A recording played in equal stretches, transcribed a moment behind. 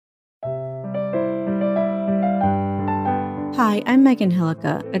Hi, I'm Megan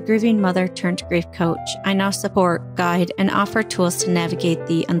Hillica, a grieving mother turned grief coach. I now support, guide, and offer tools to navigate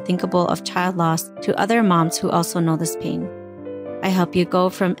the unthinkable of child loss to other moms who also know this pain. I help you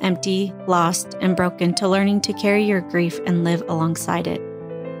go from empty, lost, and broken to learning to carry your grief and live alongside it.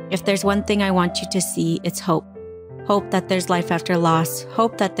 If there's one thing I want you to see, it's hope. Hope that there's life after loss,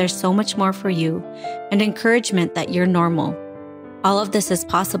 hope that there's so much more for you, and encouragement that you're normal. All of this is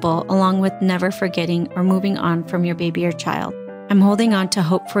possible, along with never forgetting or moving on from your baby or child. I'm holding on to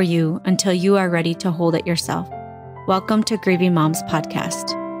hope for you until you are ready to hold it yourself. Welcome to Grieving Moms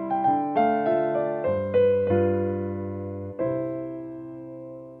Podcast.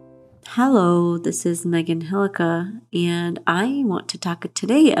 Hello, this is Megan Hillica, and I want to talk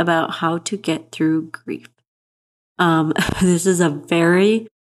today about how to get through grief. This is a very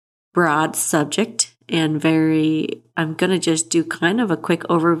broad subject and I'm going to just do kind of a quick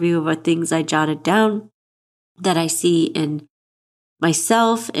overview of what things I jotted down that I see in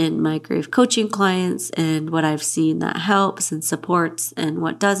myself and my grief coaching clients and what I've seen that helps and supports and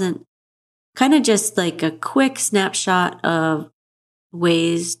what doesn't. Kind of just like a quick snapshot of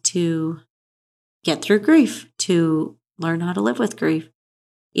ways to get through grief, to learn how to live with grief.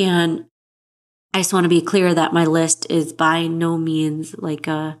 And I just want to be clear that my list is by no means like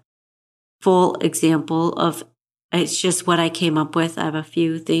a full example of, it's just what I came up with. I have a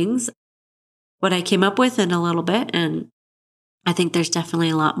few things, what I came up with in a little bit. And I think there's definitely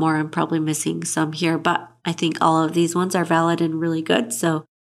a lot more. I'm probably missing some here, but I think all of these ones are valid and really good. So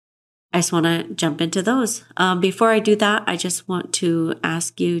I just want to jump into those. Before I do that, I just want to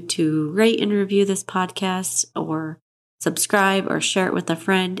ask you to rate and review this podcast or subscribe or share it with a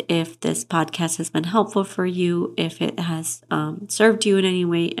friend if this podcast has been helpful for you, if it has served you in any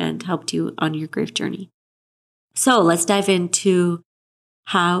way and helped you on your grief journey. So let's dive into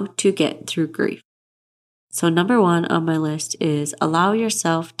how to get through grief. So number one on my list is allow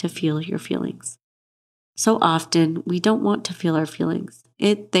yourself to feel your feelings. So often we don't want to feel our feelings.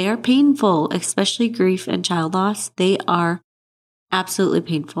 They are painful, especially grief and child loss. They are absolutely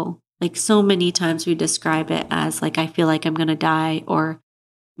painful. Like so many times we describe it as like, I feel like I'm going to die, or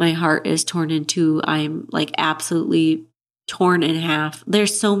my heart is torn in two. I'm like absolutely torn in half.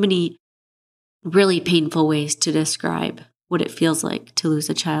 There's so many really painful ways to describe what it feels like to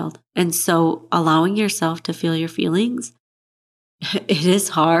lose a child. And so allowing yourself to feel your feelings, it is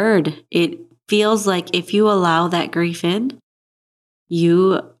hard. It feels like if you allow that grief in,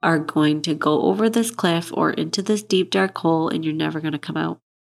 you are going to go over this cliff or into this deep, dark hole and you're never going to come out.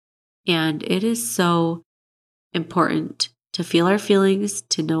 And it is so important to feel our feelings,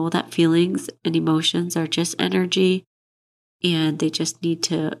 to know that feelings and emotions are just energy and they just need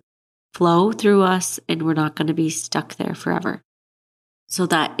to flow through us and we're not going to be stuck there forever. So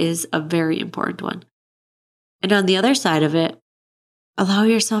that is a very important one. And on the other side of it, allow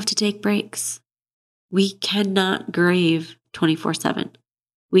yourself to take breaks. We cannot grieve 24/7.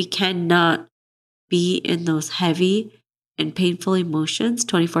 We cannot be in those heavy and painful emotions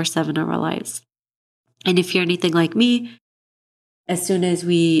 24/7 of our lives. And if you're anything like me, as soon as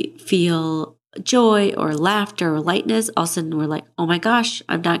we feel joy or laughter or lightness, all of a sudden we're like, oh my gosh,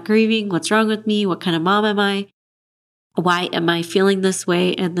 I'm not grieving. What's wrong with me? What kind of mom am I? Why am I feeling this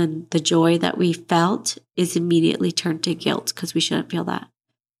way? And then the joy that we felt is immediately turned to guilt because we shouldn't feel that.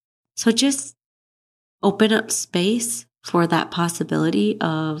 So just open up space for that possibility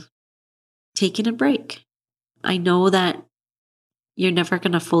of taking a break. I know that you're never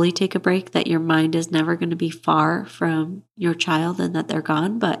going to fully take a break, that your mind is never going to be far from your child and that they're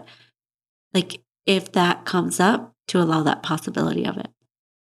gone. But like if that comes up, to allow that possibility of it.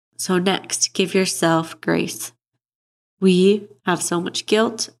 So next, give yourself grace. We have so much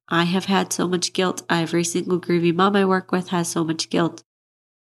guilt. I have had so much guilt. Every single grieving mom I work with has so much guilt.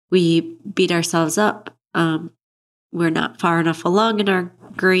 We beat ourselves up. We're not far enough along in our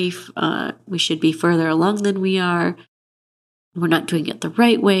grief. We should be further along than we are. We're not doing it the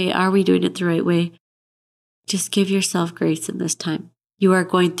right way. Are we doing it the right way? Just give yourself grace in this time. You are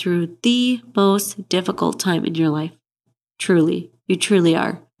going through the most difficult time in your life. Truly, you truly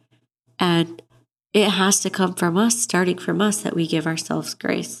are. And it has to come from us, starting from us, that we give ourselves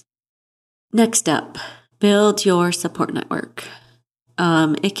grace. Next up, build your support network.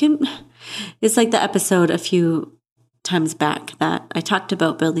 It's like the episode a few times back that I talked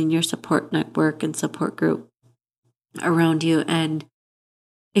about building your support network and support group around you. And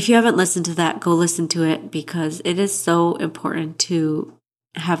if you haven't listened to that, go listen to it because it is so important to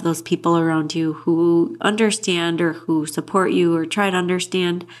have those people around you who understand or who support you or try to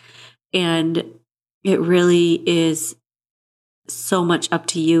understand. And it really is so much up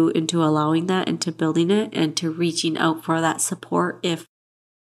to you into allowing that and to building it and to reaching out for that support if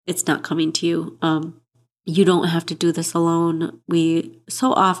it's not coming to you. You don't have to do this alone. We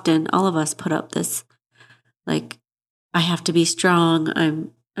so often, all of us put up this, like, I have to be strong.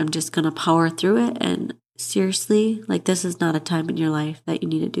 I'm just going to power through it. And seriously, like, this is not a time in your life that you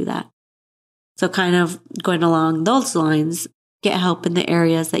need to do that. So kind of going along those lines, get help in the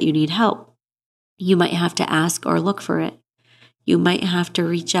areas that you need help. You might have to ask or look for it. You might have to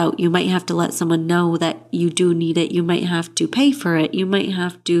reach out. You might have to let someone know that you do need it. You might have to pay for it. You might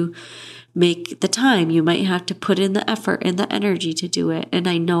have to make the time. You might have to put in the effort and the energy to do it. And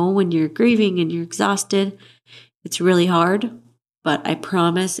I know when you're grieving and you're exhausted, it's really hard, but I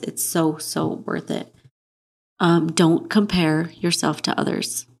promise it's so, so worth it. Don't compare yourself to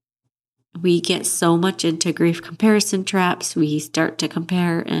others. We get so much into grief comparison traps. We start to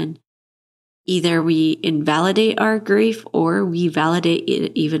compare, and either we invalidate our grief or we validate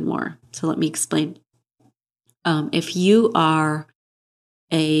it even more. So let me explain. If you are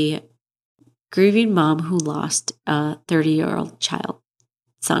a grieving mom who lost a 30-year-old child,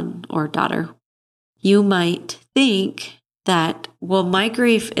 son or daughter, you might think that, well, my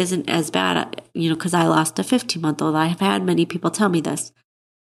grief isn't as bad, because I lost a 15-month-old. I've had many people tell me this.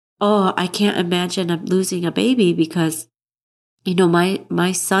 Oh, I can't imagine losing a baby because,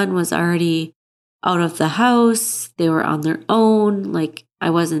 my son was already out of the house. They were on their own. Like,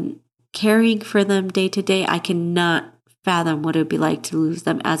 I wasn't caring for them day to day. I cannot fathom what it would be like to lose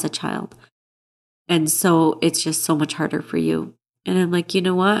them as a child. And so it's just so much harder for you. And I'm like, you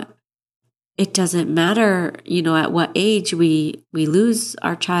know what? It doesn't matter, at what age we lose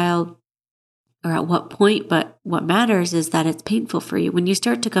our child or at what point, but what matters is that it's painful for you. When you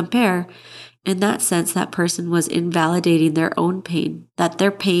start to compare, in that sense, that person was invalidating their own pain, that their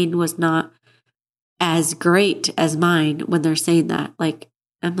pain was not as great as mine when they're saying that. Like,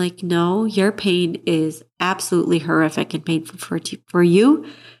 I'm like, no, your pain is absolutely horrific and painful for you,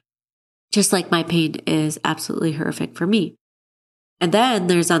 just like my pain is absolutely horrific for me. And then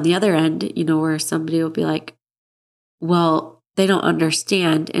there's on the other end, where somebody will be like, well, they don't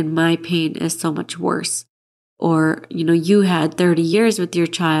understand and my pain is so much worse. Or, you had 30 years with your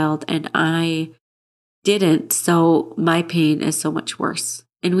child and I didn't, so my pain is so much worse.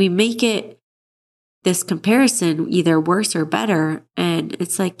 And we make it this comparison either worse or better. And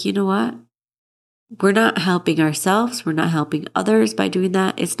it's like, you know what? We're not helping ourselves. We're not helping others by doing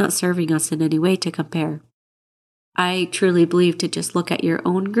that. It's not serving us in any way to compare. I truly believe to just look at your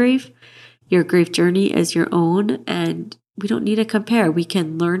own grief. Your grief journey is your own, and we don't need to compare. We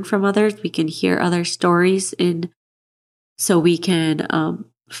can learn from others. We can hear other stories, so we can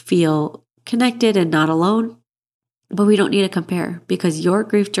feel connected and not alone. But we don't need to compare because your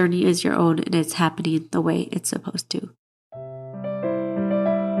grief journey is your own and it's happening the way it's supposed to.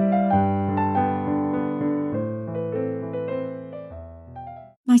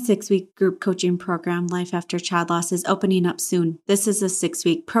 My 6-week group coaching program, Life After Child Loss, is opening up soon. This is a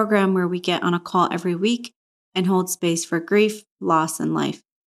 6-week program where we get on a call every week and hold space for grief, loss, and life.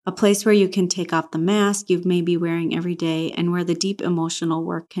 A place where you can take off the mask you may be wearing every day and where the deep emotional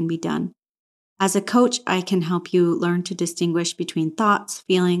work can be done. As a coach, I can help you learn to distinguish between thoughts,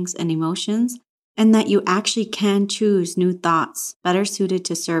 feelings, and emotions, and that you actually can choose new thoughts better suited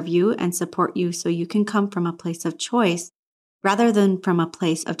to serve you and support you so you can come from a place of choice rather than from a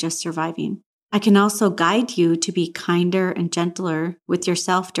place of just surviving. I can also guide you to be kinder and gentler with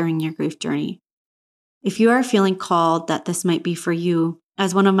yourself during your grief journey. If you are feeling called that this might be for you,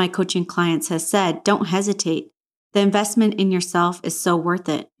 as one of my coaching clients has said, don't hesitate. The investment in yourself is so worth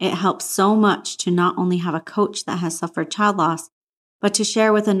it. It helps so much to not only have a coach that has suffered child loss, but to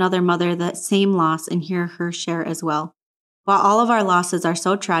share with another mother that same loss and hear her share as well. While all of our losses are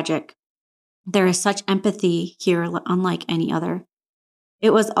so tragic, there is such empathy here unlike any other. It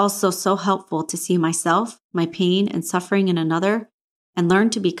was also so helpful to see myself, my pain and suffering in another, and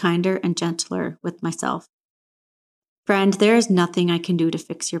learn to be kinder and gentler with myself. Friend, there is nothing I can do to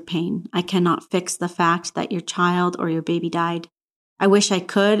fix your pain. I cannot fix the fact that your child or your baby died. I wish I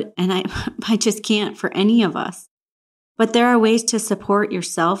could, and I just can't for any of us. But there are ways to support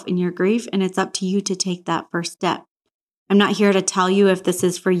yourself in your grief, and it's up to you to take that first step. I'm not here to tell you if this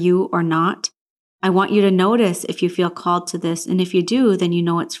is for you or not. I want you to notice if you feel called to this, and if you do, then you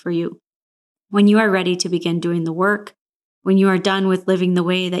know it's for you. When you are ready to begin doing the work, when you are done with living the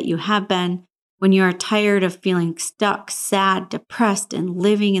way that you have been, when you are tired of feeling stuck, sad, depressed, and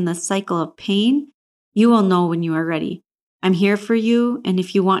living in the cycle of pain, you will know when you are ready. I'm here for you, and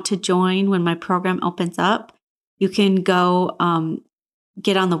if you want to join when my program opens up, you can go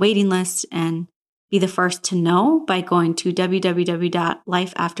get on the waiting list, and Be the first to know by going to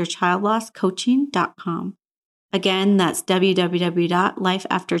www.lifeafterchildlosscoaching.com. Again, that's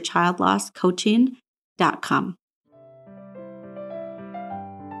www.lifeafterchildlosscoaching.com.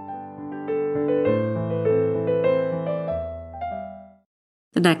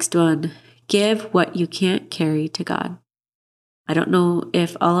 The next one, give what you can't carry to God. I don't know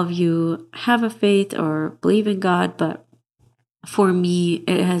if all of you have a faith or believe in God, but for me,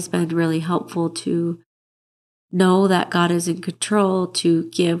 it has been really helpful to know that God is in control, to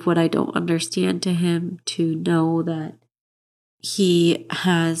give what I don't understand to Him, to know that He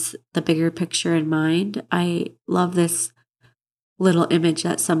has the bigger picture in mind. I love this little image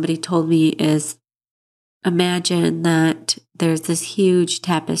that somebody told me is, imagine that there's this huge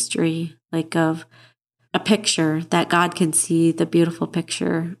tapestry, like of a picture that God can see the beautiful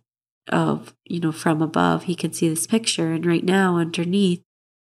picture of, from above. He can see this picture. And right now underneath,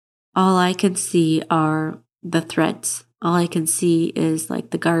 all I can see are the threads. All I can see is like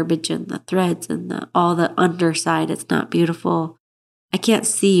the garbage and the threads and all the underside. It's not beautiful. I can't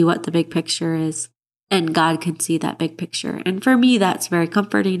see what the big picture is, and God can see that big picture. And for me, that's very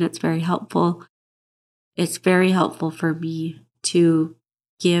comforting. It's very helpful. It's very helpful for me to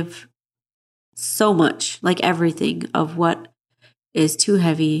give so much, like everything of what is too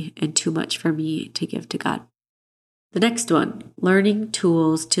heavy and too much for me to give to God. The next one, learning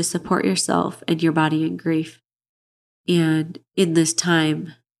tools to support yourself and your body in grief. And in this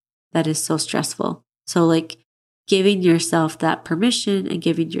time that is so stressful. So like giving yourself that permission and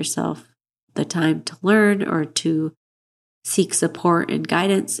giving yourself the time to learn or to seek support and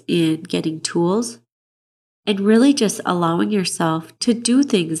guidance in getting tools, and really just allowing yourself to do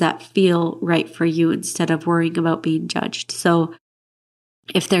things that feel right for you instead of worrying about being judged. So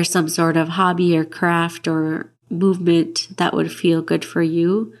if there's some sort of hobby or craft or movement that would feel good for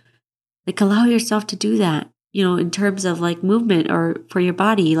you, like allow yourself to do that, in terms of like movement or for your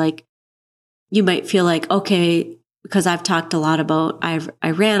body. Like you might feel like, okay, because I've talked a lot about,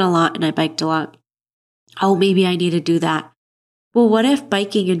 I ran a lot and I biked a lot. Oh, maybe I need to do that. Well, what if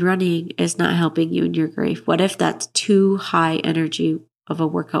biking and running is not helping you in your grief? What if that's too high energy of a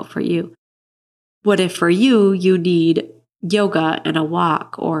workout for you? What if for you, you need yoga and a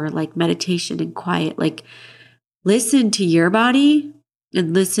walk or like meditation and quiet? Like listen to your body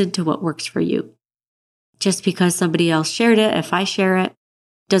and listen to what works for you. Just because somebody else shared it, if I share it,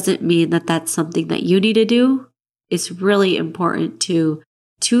 doesn't mean that that's something that you need to do. It's really important to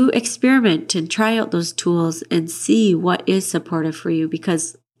experiment and try out those tools and see what is supportive for you,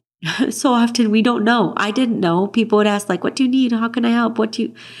 because so often we don't know. I didn't know. People would ask like, what do you need? How can I help?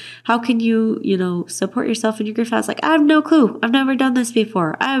 How can you, support yourself in your grief? I was like, I have no clue. I've never done this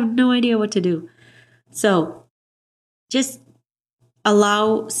before. I have no idea what to do. So just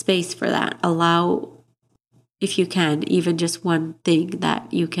allow space for that. Allow, if you can, even just one thing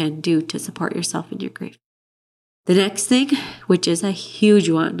that you can do to support yourself in your grief. The next thing, which is a huge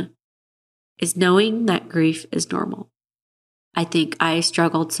one, is knowing that grief is normal. I think I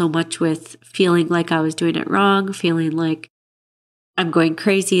struggled so much with feeling like I was doing it wrong, feeling like I'm going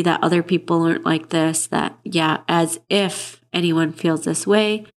crazy, that other people aren't like this, that, as if anyone feels this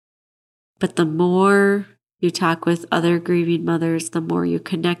way. But the more you talk with other grieving mothers, the more you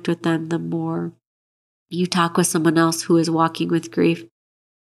connect with them, the more you talk with someone else who is walking with grief,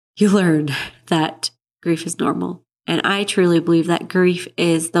 you learn that grief is normal. And I truly believe that grief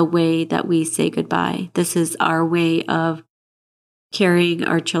is the way that we say goodbye. This is our way of carrying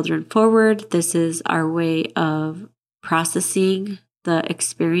our children forward. This is our way of processing the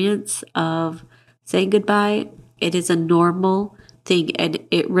experience of saying goodbye. It is a normal thing, and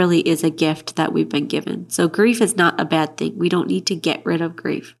it really is a gift that we've been given. So grief is not a bad thing. We don't need to get rid of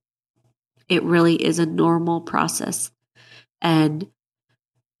grief. It really is a normal process. And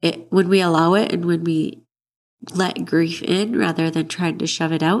when we allow it and when we let grief in rather than trying to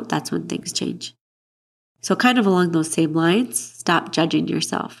shove it out, that's when things change. So kind of along those same lines, stop judging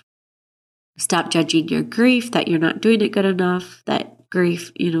yourself. Stop judging your grief, that you're not doing it good enough, that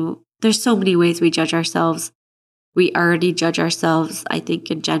grief, there's so many ways we judge ourselves. We already judge ourselves, I think,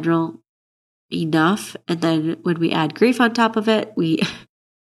 in general enough. And then when we add grief on top of it, we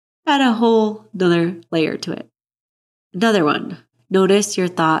add a whole nother layer to it. Another one, notice your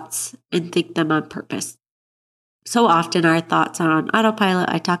thoughts and think them on purpose. So often our thoughts are on autopilot.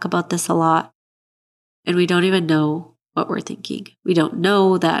 I talk about this a lot, and we don't even know what we're thinking. We don't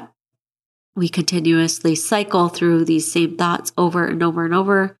know that we continuously cycle through these same thoughts over and over and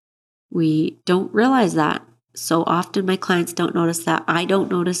over. We don't realize that. So often my clients don't notice that. I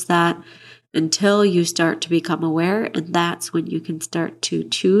don't notice that. until you start to become aware. And that's when you can start to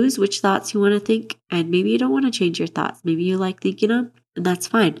choose which thoughts you want to think. And maybe you don't want to change your thoughts. Maybe you like thinking them, and that's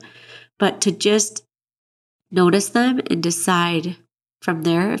fine. But to just notice them and decide from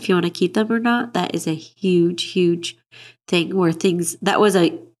there if you want to keep them or not, that is a huge, huge thing where that was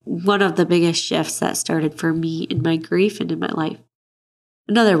one of the biggest shifts that started for me in my grief and in my life.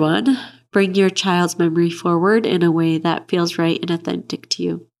 Another one, bring your child's memory forward in a way that feels right and authentic to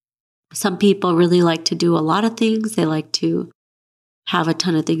you. Some people really like to do a lot of things. They like to have a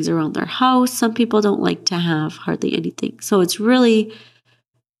ton of things around their house. Some people don't like to have hardly anything. So it's really,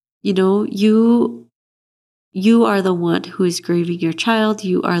 you are the one who is grieving your child.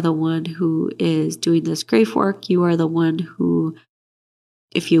 You are the one who is doing this grief work. You are the one who,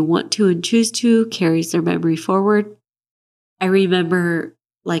 if you want to and choose to, carries their memory forward. I remember,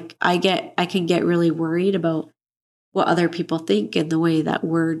 I can get really worried about what other people think and the way that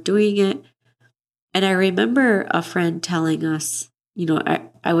we're doing it. And I remember a friend telling us,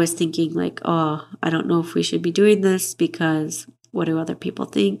 I was thinking I don't know if we should be doing this because what do other people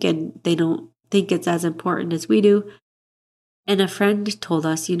think? And they don't think it's as important as we do. And a friend told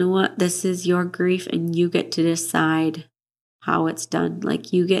us, you know what, this is your grief and you get to decide how it's done.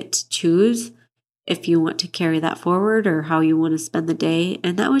 You get to choose if you want to carry that forward or how you want to spend the day.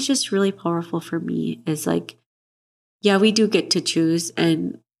 And that was just really powerful for me. Is yeah, we do get to choose,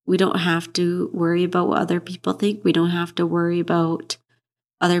 and we don't have to worry about what other people think. We don't have to worry about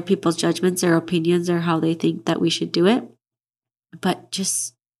other people's judgments or opinions or how they think that we should do it. But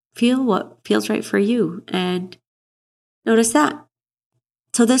just feel what feels right for you and notice that.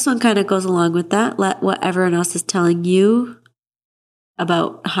 So this one kind of goes along with that. Let what everyone else is telling you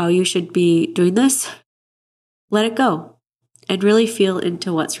about how you should be doing this, let it go and really feel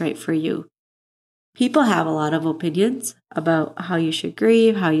into what's right for you. People have a lot of opinions about how you should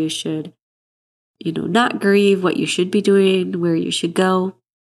grieve, how you should, not grieve, what you should be doing, where you should go.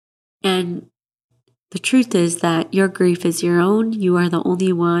 And the truth is that your grief is your own. You are the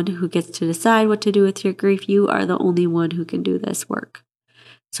only one who gets to decide what to do with your grief. You are the only one who can do this work.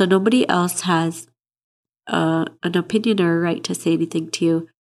 So nobody else has an opinion or a right to say anything to you.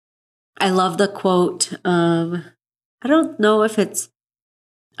 I love the quote. I don't know if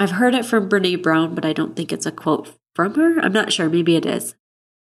I've heard it from Brené Brown, but I don't think it's a quote from her. I'm not sure. Maybe it is.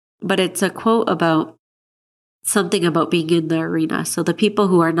 But it's a quote about something about being in the arena. So the people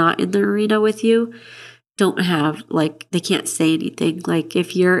who are not in the arena with you don't have, they can't say anything.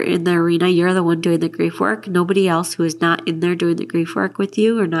 If you're in the arena, you're the one doing the grief work. Nobody else who is not in there doing the grief work with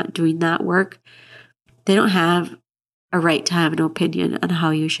you or not doing that work, they don't have a right to have an opinion on how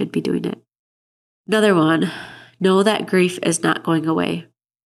you should be doing it. Another one, know that grief is not going away.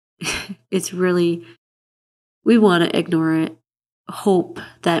 It's really, we want to ignore it. Hope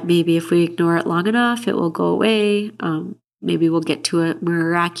that maybe if we ignore it long enough, it will go away. Maybe we'll get to a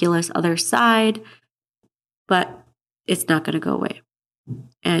miraculous other side, but it's not going to go away.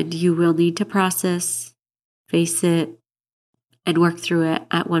 And you will need to process, face it, and work through it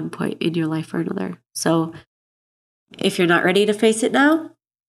at one point in your life or another. So if you're not ready to face it now,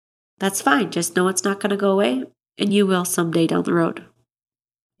 that's fine. Just know it's not going to go away, and you will someday down the road.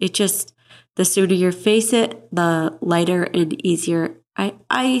 The sooner you face it, the lighter and easier.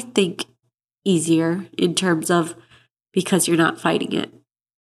 I think easier in terms of because you're not fighting it,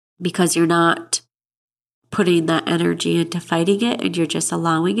 because you're not putting that energy into fighting it and you're just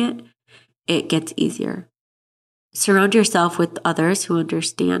allowing it, it gets easier. Surround yourself with others who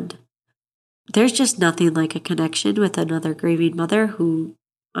understand. There's just nothing like a connection with another grieving mother who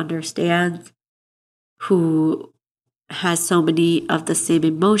understands, who has so many of the same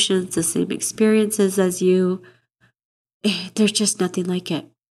emotions, the same experiences as you. There's just nothing like it.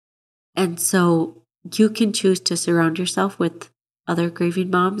 And so you can choose to surround yourself with other grieving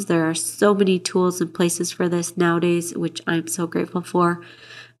moms. There are so many tools and places for this nowadays, which I'm so grateful for.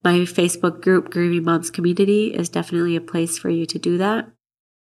 My Facebook group, Grieving Moms Community, is definitely a place for you to do that,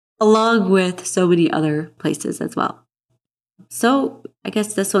 along with so many other places as well. So I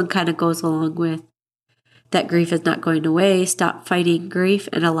guess this one kind of goes along with that grief is not going away. Stop fighting grief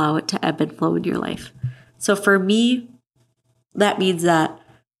and allow it to ebb and flow in your life. So for me, that means that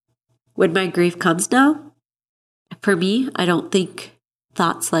when my grief comes now, for me, I don't think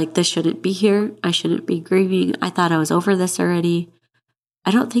thoughts like this shouldn't be here. I shouldn't be grieving. I thought I was over this already.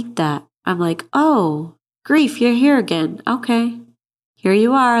 I don't think that. I'm like, oh, grief, you're here again. Okay, here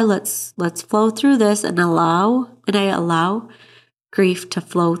you are. Let's flow through this and I allow grief to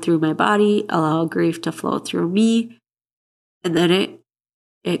flow through my body, allow grief to flow through me. And then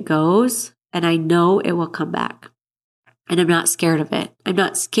it goes and I know it will come back. And I'm not scared of it. I'm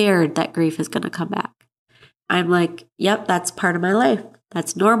not scared that grief is going to come back. I'm like, yep, that's part of my life.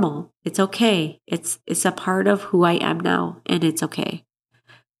 That's normal. It's okay. It's a part of who I am now, and it's okay.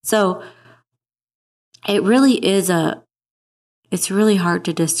 So it really is it's really hard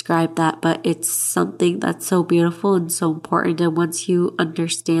to describe that, but it's something that's so beautiful and so important. And once you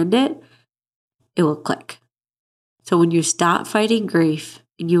understand it, it will click. So when you stop fighting grief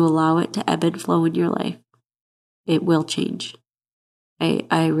and you allow it to ebb and flow in your life, it will change.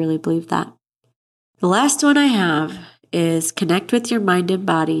 I really believe that. The last one I have is connect with your mind and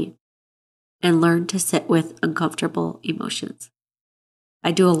body and learn to sit with uncomfortable emotions.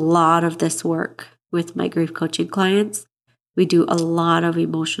 I do a lot of this work with my grief coaching clients. We do a lot of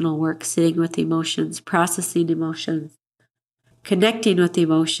emotional work, sitting with emotions, processing emotions, connecting with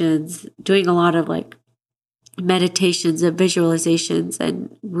emotions, doing a lot of like meditations and visualizations,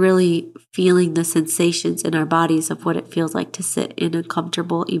 and really feeling the sensations in our bodies of what it feels like to sit in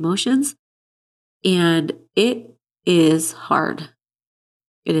uncomfortable emotions. And it is hard.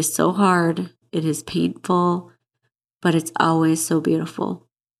 It is so hard. It is painful, but it's always so beautiful.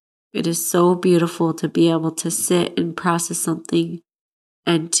 It is so beautiful to be able to sit and process something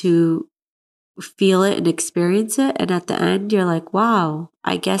and to feel it and experience it. And at the end, you're like, wow,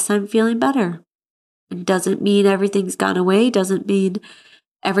 I guess I'm feeling better. It doesn't mean everything's gone away, doesn't mean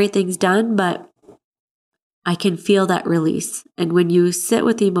everything's done, but I can feel that release. And when you sit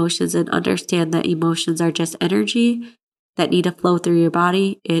with emotions and understand that emotions are just energy that need to flow through your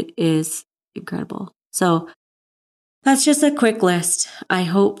body, it is incredible. So that's just a quick list. I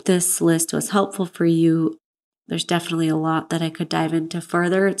hope this list was helpful for you. There's definitely a lot that I could dive into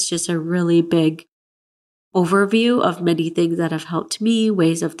further. It's just a really big overview of many things that have helped me,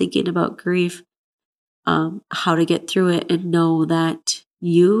 ways of thinking about grief, how to get through it, and know that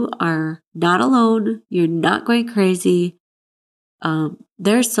you are not alone. You're not going crazy.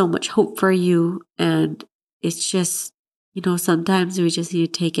 There's so much hope for you. And it's just, sometimes we just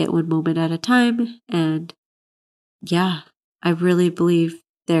need to take it one moment at a time. And yeah, I really believe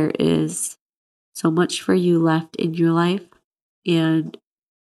there is so much for you left in your life. And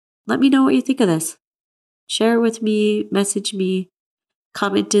let me know what you think of this. Share it with me, message me,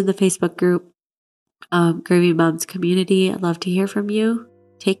 comment in the Facebook group, Grieving Moms Community. I'd love to hear from you.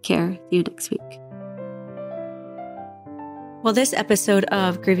 Take care. See you next week. Well, this episode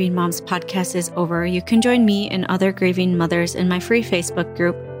of Grieving Moms podcast is over. You can join me and other grieving mothers in my free Facebook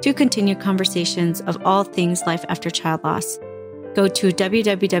group to continue conversations of all things life after child loss. Go to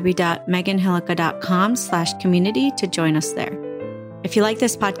www.meganhillica.com/community to join us there. If you like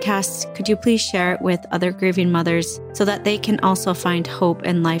this podcast, could you please share it with other grieving mothers so that they can also find hope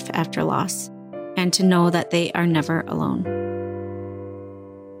in life after loss and to know that they are never alone.